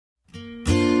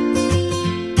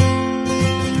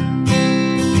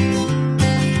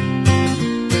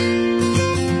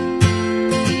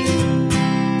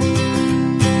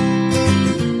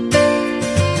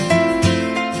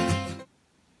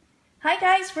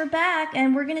we're back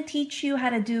and we're going to teach you how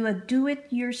to do a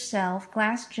do-it-yourself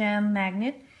glass gem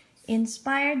magnet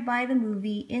inspired by the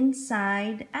movie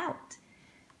Inside Out.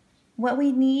 What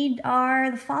we need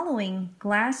are the following: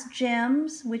 glass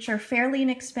gems, which are fairly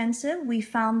inexpensive. We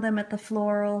found them at the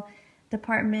floral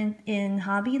department in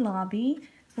Hobby Lobby.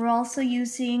 We're also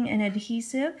using an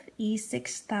adhesive,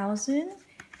 E6000,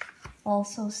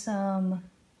 also some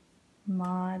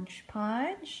Mod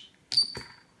Podge,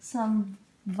 some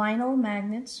vinyl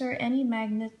magnets, or any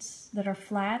magnets that are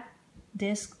flat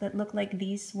disc that look like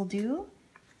these will do.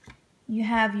 You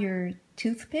have your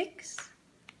toothpicks,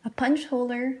 a punch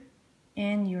holder,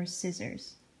 and your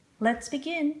scissors. Let's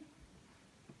begin.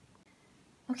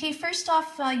 Okay, first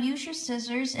off, use your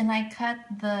scissors, and I cut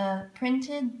the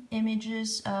printed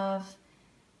images of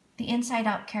the Inside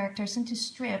Out characters into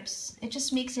strips. It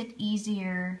just makes it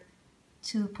easier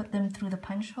to put them through the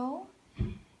punch hole.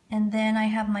 And then I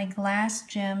have my glass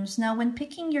gems. Now when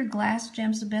picking your glass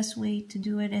gems, the best way to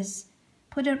do it is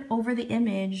put it over the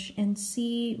image and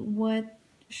see what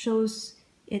shows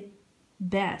it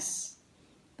best.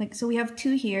 Like, so we have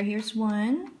two here. Here's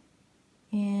one,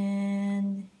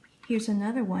 and here's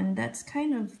another one that's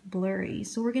kind of blurry.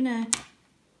 So we're gonna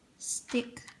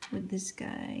stick with this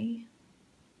guy,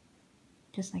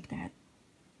 just like that.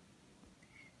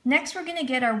 Next, we're gonna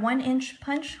get our 1-inch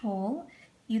punch hole.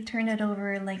 You turn it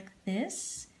over like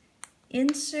this.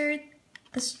 Insert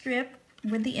the strip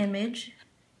with the image.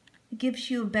 It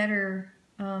gives you a better,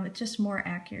 it's just more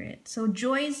accurate. So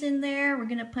Joy's in there. We're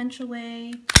gonna punch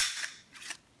away.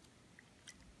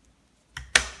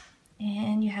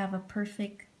 And you have a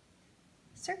perfect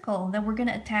circle that we're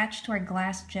gonna attach to our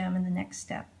glass gem in the next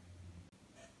step.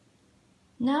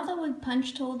 Now that we've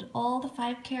punch holed all the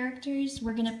 5 characters,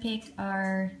 we're gonna pick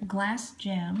our glass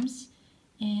gems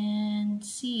and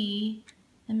see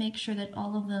and make sure that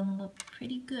all of them look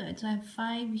pretty good. So I have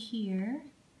 5 here.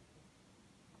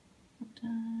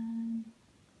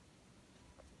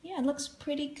 Yeah, it looks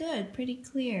pretty good, pretty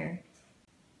clear.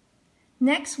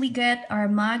 Next, we get our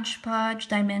Mod Podge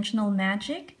Dimensional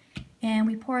Magic, and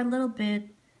we pour a little bit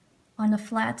on the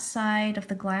flat side of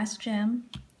the glass gem,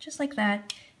 just like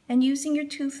that. And using your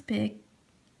toothpick,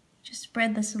 just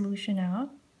spread the solution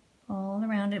out all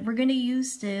around it. We're going to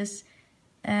use this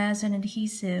as an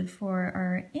adhesive for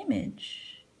our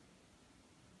image.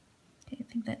 Okay,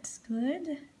 I think that's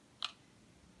good.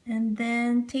 And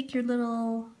then take your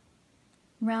little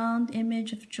round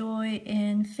image of Joy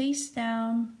and face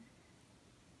down,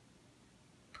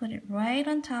 put it right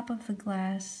on top of the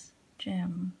glass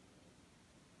gem.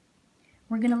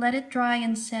 We're going to let it dry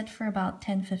and set for about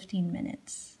 10-15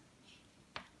 minutes.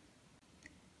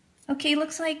 Okay,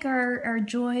 looks like our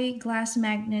Joy glass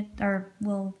magnet,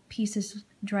 piece is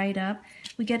dried up.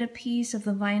 We get a piece of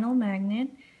the vinyl magnet.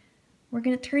 We're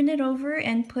going to turn it over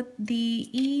and put the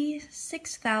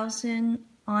E6000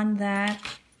 on that,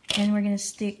 and we're going to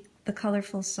stick the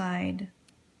colorful side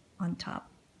on top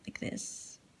like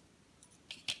this.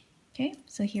 Okay,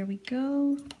 so here we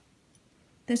go.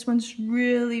 This one's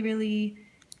really, really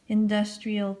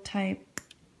industrial type.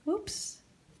 Oops.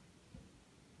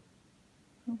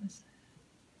 What was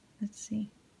that? Let's see.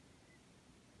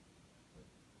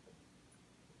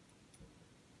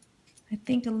 I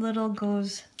think a little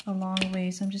goes a long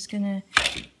way, so I'm just gonna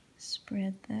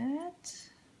spread that.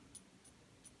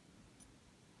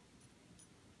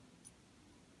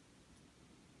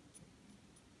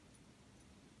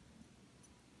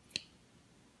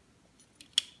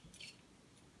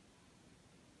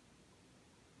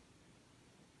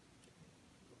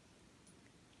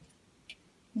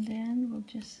 And then we'll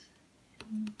just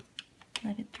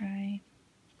let it dry.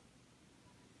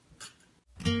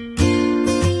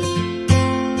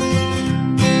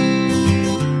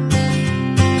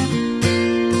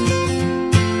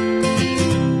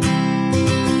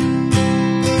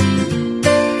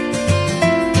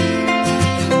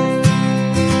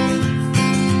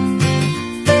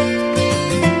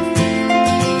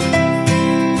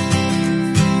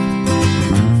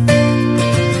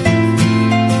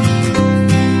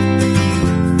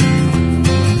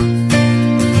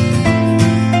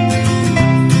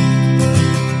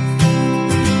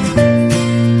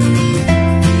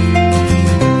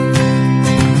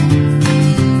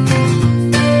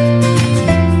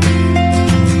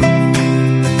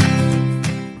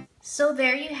 So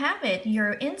there you have it,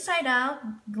 your Inside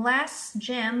Out glass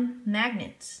gem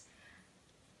magnets.